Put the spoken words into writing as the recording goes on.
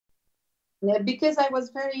Because I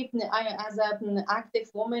was as an active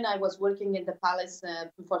woman, I was working in the palace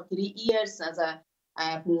for 3 years as a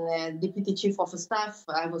deputy chief of staff.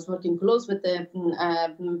 I was working close with the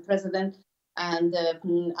president, and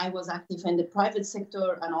I was active in the private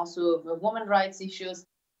sector and also the women rights issues.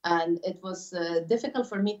 And it was difficult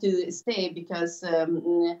for me to stay because,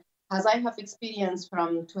 as I have experience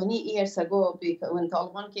from 20 years ago, when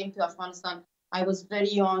Taliban came to Afghanistan, I was very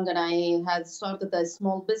young and I had started a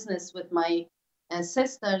small business with my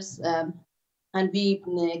sisters, and we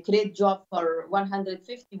create job for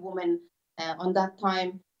 150 women on that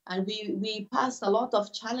time. And we passed a lot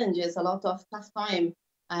of challenges, a lot of tough time.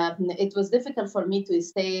 It was difficult for me to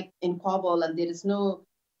stay in Kabul, and there is no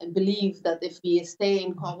belief that if we stay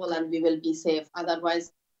in Kabul and we will be safe.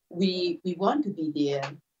 Otherwise, we want to be there.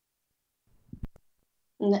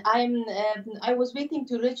 I was waiting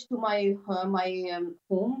to reach to my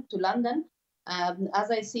home to London. As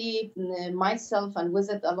I see myself and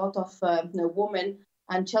visit a lot of women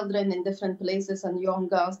and children in different places and young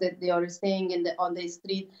girls that they are staying on the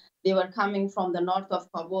street. They were coming from the north of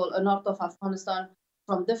Kabul, north of Afghanistan,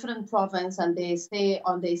 from different province, and they stay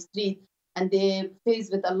on the street and they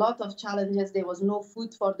faced with a lot of challenges. There was no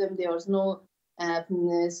food for them. There was no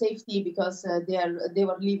safety because they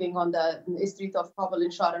were living on the street of Kabul in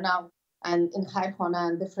Sharanau and in Khairkhana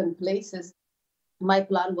and different places. My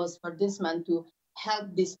plan was for this month to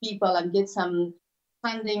help these people and get some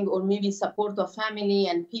funding or maybe support of family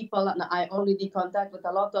and people. And I already contact with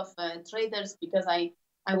a lot of traders because I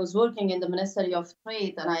was working in the Ministry of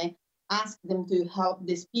Trade, and I asked them to help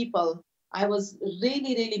these people. I was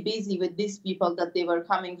really, really busy with these people that they were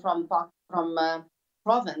coming from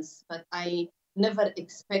province, but I never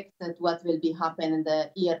expected what will be happening in the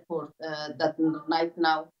airport that night.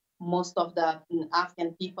 Now most of the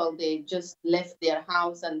Afghan people, they just left their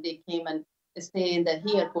house and they came and stay in the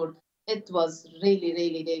airport. It was really,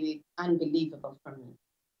 really, really unbelievable for me.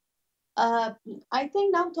 I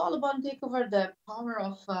think now Taliban take over the power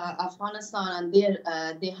of Afghanistan,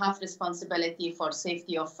 and they have responsibility for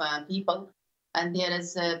safety of people. And there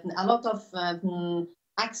is a lot of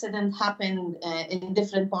accident happened in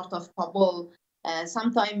different parts of Kabul.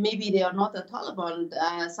 Sometimes maybe they are not a Taliban.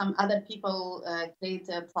 Some other people create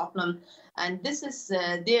a problem, and this is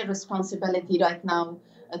their responsibility right now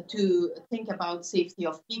to think about safety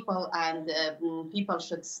of people, and people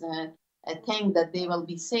should think that they will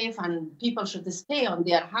be safe, and people should stay on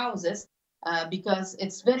their houses because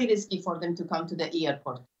it's very risky for them to come to the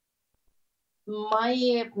airport.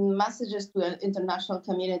 My messages to an international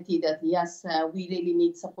community that yes, we really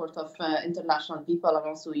need support of international people and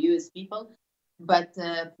also US people. But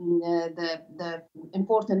the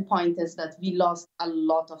important point is that we lost a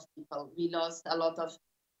lot of people. We lost a lot of,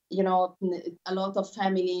 a lot of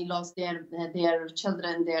family lost their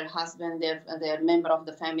children, their husband, their member of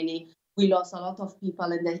the family. We lost a lot of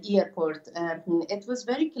people in the airport. It was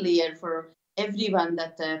very clear for everyone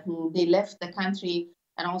that they left the country,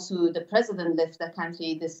 and also the president left the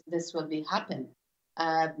country. This will be happen.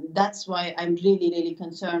 That's why I'm really, really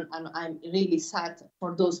concerned, and I'm really sad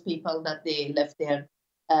for those people that they left their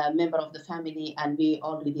member of the family, and we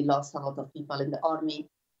already lost a lot of people in the army.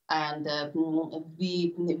 And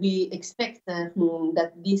we expect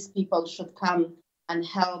that these people should come and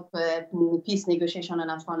help peace negotiation in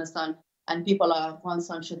Afghanistan, and people of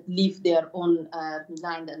Afghanistan should leave their own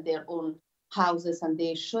land and their own houses, and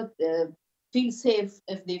they should feel safe.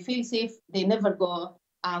 If they feel safe, they never go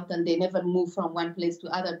out and they never move from one place to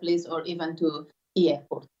other place or even to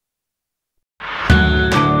airport.